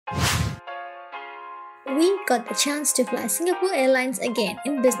we got the chance to fly Singapore Airlines again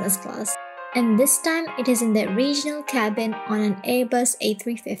in business class, and this time it is in the regional cabin on an Airbus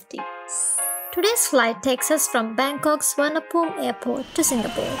A350. Today's flight takes us from Bangkok's Suvarnabhumi Airport to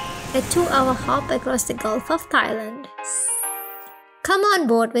Singapore, a 2-hour hop across the Gulf of Thailand. Come on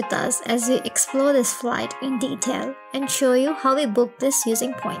board with us as we explore this flight in detail and show you how we booked this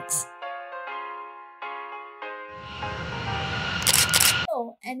using points.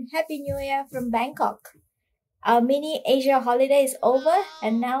 Hello and Happy New Year from Bangkok. Our mini Asia holiday is over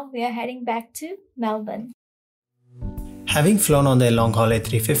and now we are heading back to Melbourne. Having flown on the long-haul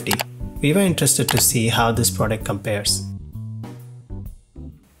A350, we were interested to see how this product compares.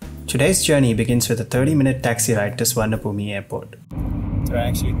 Today's journey begins with a 30-minute taxi ride to Suvarnabhumi Airport. There are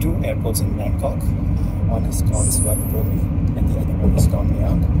actually 2 airports in Bangkok. One is called Suvarnabhumi and the other one is Don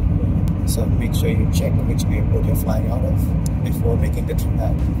Mueang. So make sure you check which airport you're flying out of before making the trip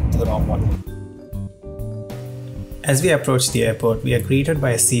back to the wrong one. As we approach the airport, we are greeted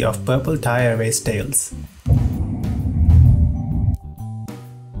by a sea of purple Thai Airways tails.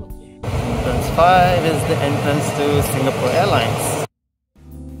 Entrance 5 is the entrance to Singapore Airlines.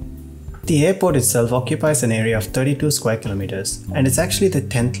 The airport itself occupies an area of 32 square kilometers and is actually the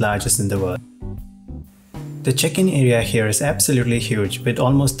 10th largest in the world. The check-in area here is absolutely huge with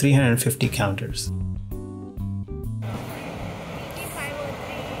almost 350 counters.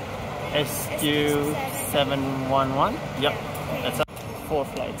 SQ711? Yep, that's 4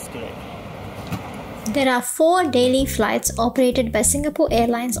 flights today. There are 4 daily flights operated by Singapore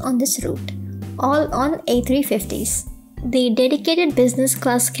Airlines on this route, all on A350s. The dedicated business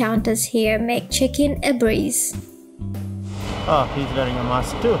class counters here make check-in a breeze. Oh, he's wearing a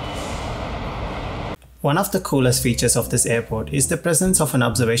mask too. One of the coolest features of this airport is the presence of an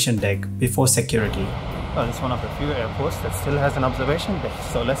observation deck before security. Oh, it's one of the few airports that still has an observation deck,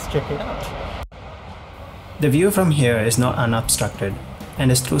 so let's check it out. The view from here is not unobstructed and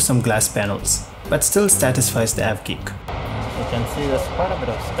is through some glass panels, but still satisfies the av geek. You can see there's quite a bit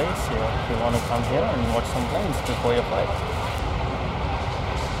of space here if you want to come here and watch some planes before your flight.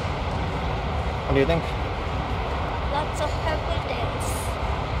 What do you think? Lots of purple tails.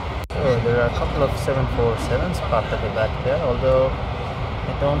 Oh, there are a couple of 747s parked at the back there, although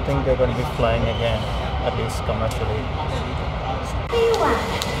I don't think they're going to be flying again, at least commercially.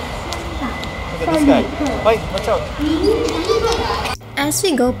 Look at this guy. Wait, watch out! As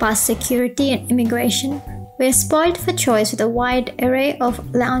we go past security and immigration, we're spoiled for choice with a wide array of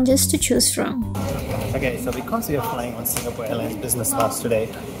lounges to choose from. Okay, so because we are flying on Singapore Airlines business class today,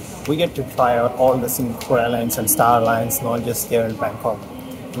 we get to try out all the Singapore Airlines and Star Alliance lounges here in Bangkok.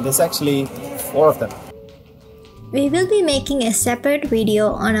 And there's actually 4 of them. We will be making a separate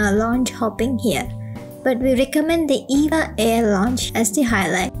video on our lounge hopping here, but we recommend the Eva Air lounge as the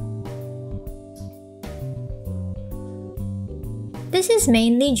highlight. This is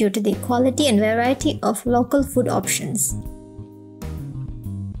mainly due to the quality and variety of local food options.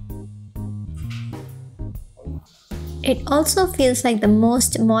 It also feels like the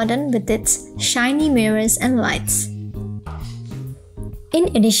most modern with its shiny mirrors and lights. In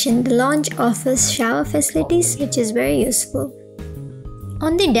addition, the lounge offers shower facilities, which is very useful.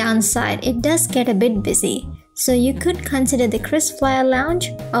 On the downside, it does get a bit busy, so you could consider the KrisFlyer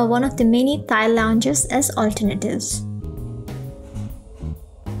lounge or one of the many Thai lounges as alternatives.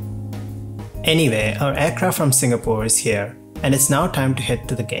 Anyway, our aircraft from Singapore is here, and it's now time to head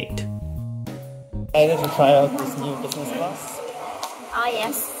to the gate. Excited to try out this new business class? Oh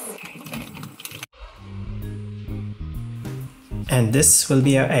yes. And this will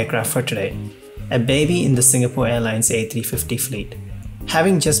be our aircraft for today, a baby in the Singapore Airlines A350 fleet,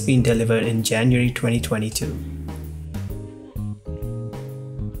 having just been delivered in January 2022.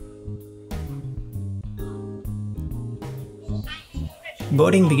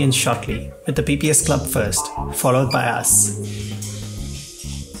 Boarding begins shortly, with the PPS Club first, followed by us.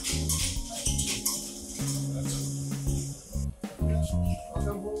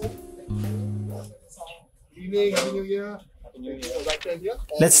 Happy New Year.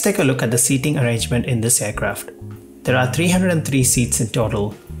 Let's take a look at the seating arrangement in this aircraft. There are 303 seats in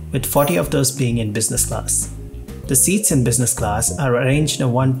total, with 40 of those being in business class. The seats in business class are arranged in a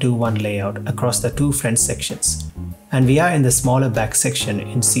 1-2-1 layout across the 2 front sections, and we are in the smaller back section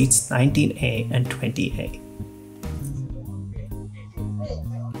in seats 19A and 20A.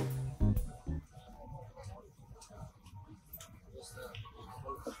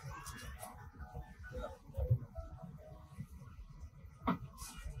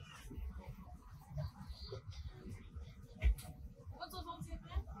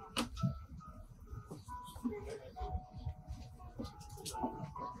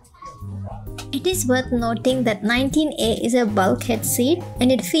 It is worth noting that 19A is a bulkhead seat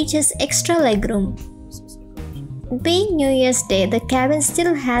and it features extra legroom. Being New Year's Day, the cabin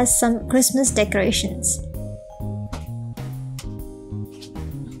still has some Christmas decorations.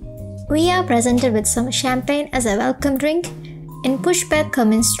 We are presented with some champagne as a welcome drink, and pushback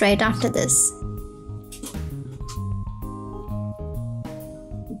comes straight after this.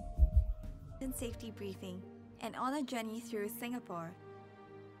 Safety briefing and on a journey through Singapore.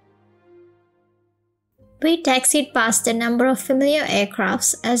 We taxied past a number of familiar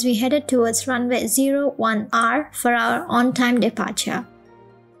aircrafts as we headed towards runway 01R for our on-time departure.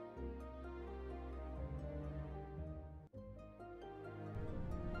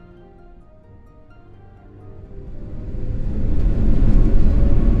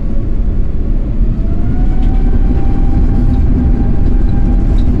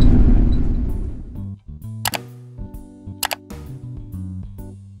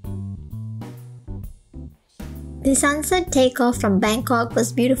 The sunset takeoff from Bangkok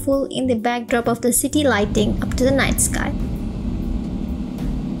was beautiful in the backdrop of the city lighting up to the night sky.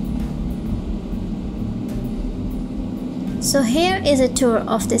 So here is a tour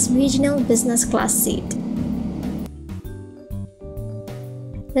of this regional business class seat.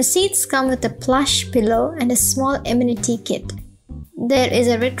 The seats come with a plush pillow and a small amenity kit. There is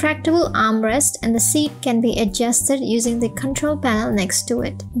a retractable armrest and the seat can be adjusted using the control panel next to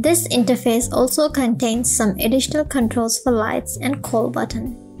it. This interface also contains some additional controls for lights and call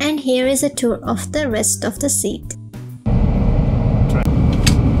button. And here is a tour of the rest of the seat.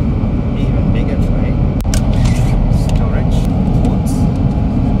 Even bigger tray, storage, ports,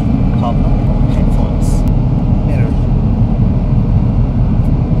 copper, headphones, mirror.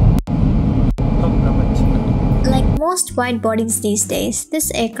 Look, number 2. Like most wide bodies these days,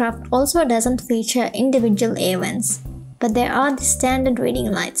 this aircraft also doesn't feature individual air vents, but there are the standard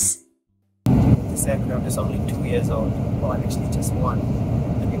reading lights. This aircraft is only 2 years old, or actually just 1,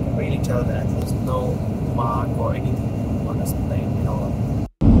 and you can really tell that there's no mark or anything on this plane at all.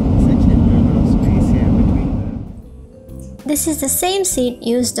 Essentially, a little bit of space here between the... This is the same seat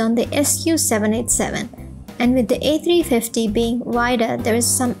used on the SQ787, and with the A350 being wider, there is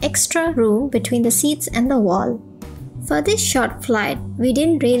some extra room between the seats and the wall. For this short flight, we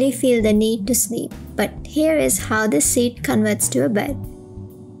didn't really feel the need to sleep, but here is how this seat converts to a bed.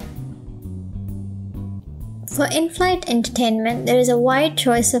 For in-flight entertainment, there is a wide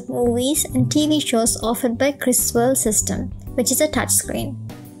choice of movies and TV shows offered by Chris World System, which is a touchscreen.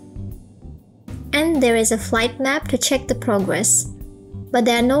 And there is a flight map to check the progress, but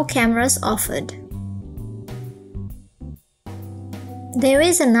there are no cameras offered. There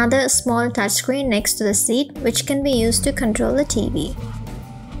is another small touchscreen next to the seat which can be used to control the TV.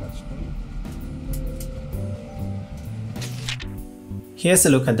 Here's a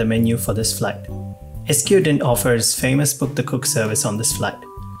look at the menu for this flight. SQ didn't offer its famous Book the Cook service on this flight,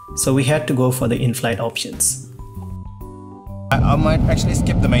 so we had to go for the in-flight options. I might actually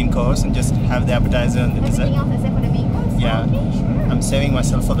skip the main course and just have the appetizer and the dessert. Everything else except for the main course? Yeah, Okay, sure. I'm saving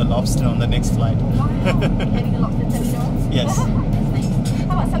myself for the lobster on the next flight. Wow, having a lobster terminal? Yes. That's nice.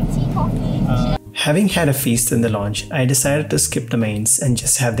 How about some tea, coffee? Having had a feast in the lounge, I decided to skip the mains and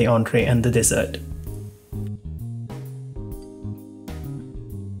just have the entree and the dessert.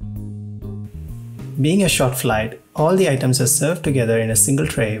 Being a short flight, all the items are served together in a single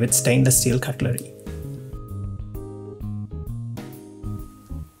tray with stainless steel cutlery.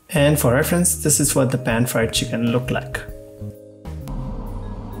 And for reference, this is what the pan-fried chicken looked like.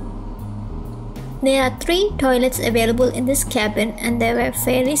 There are 3 toilets available in this cabin and they were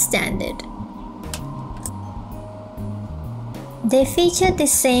fairly standard. They feature the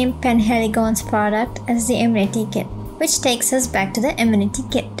same Penhaligon's product as the amenity kit, which takes us back to the amenity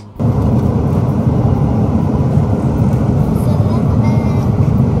kit.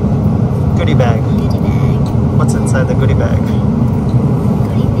 Goodie bag. Goodie bag. What's inside the goodie bag?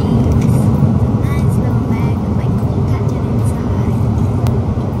 Goodie things. Nice little bag with my cool gadget inside.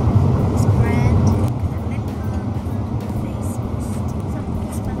 Spread, lip balm, face mist, some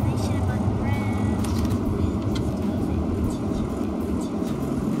explanation about the brand.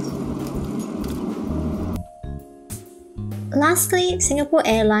 Lastly, Singapore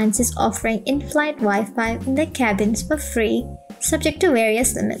Airlines is offering in-flight Wi-Fi in the cabins for free, subject to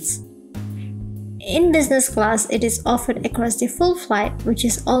various limits. In business class, it is offered across the full flight, which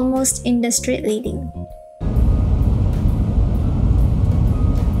is almost industry leading.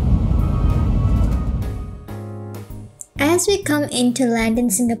 As we come into land in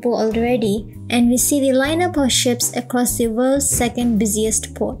Singapore already, and we see the lineup of ships across the world's second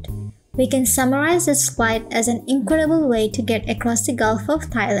busiest port, we can summarize this flight as an incredible way to get across the Gulf of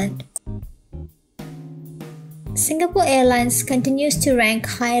Thailand. Singapore Airlines continues to rank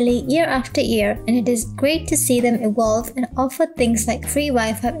highly year after year, and it is great to see them evolve and offer things like free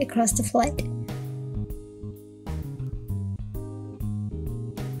Wi-Fi across the flight.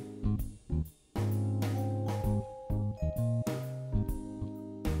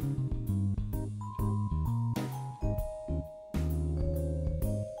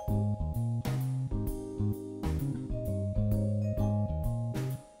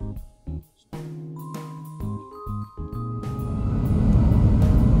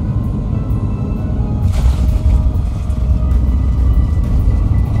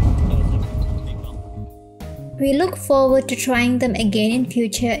 We look forward to trying them again in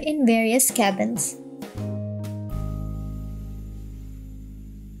future in various cabins.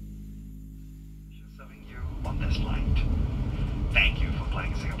 Serving you on this flight. Thank you for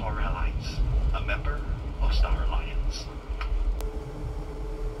flying Singapore Airlines, a member of Star Alliance.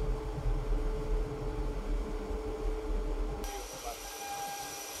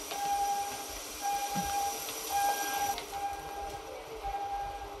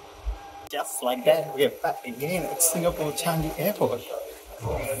 Just like that, we are back again at Singapore Changi Airport.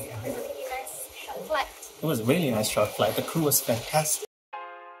 It was a really nice short flight. The crew was fantastic.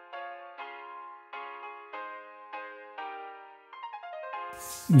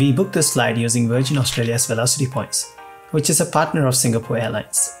 We booked this flight using Virgin Australia's Velocity Points, which is a partner of Singapore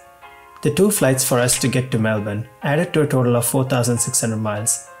Airlines. The 2 flights for us to get to Melbourne added to a total of 4,600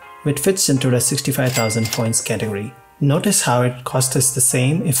 miles, which fits into the 65,000 points category. Notice how it cost us the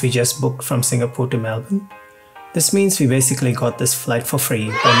same if we just booked from Singapore to Melbourne. This means we basically got this flight for free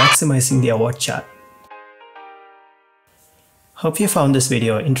by maximizing the award chart. Hope you found this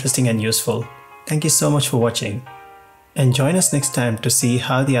video interesting and useful. Thank you so much for watching, and join us next time to see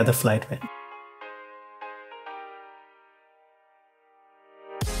how the other flight went.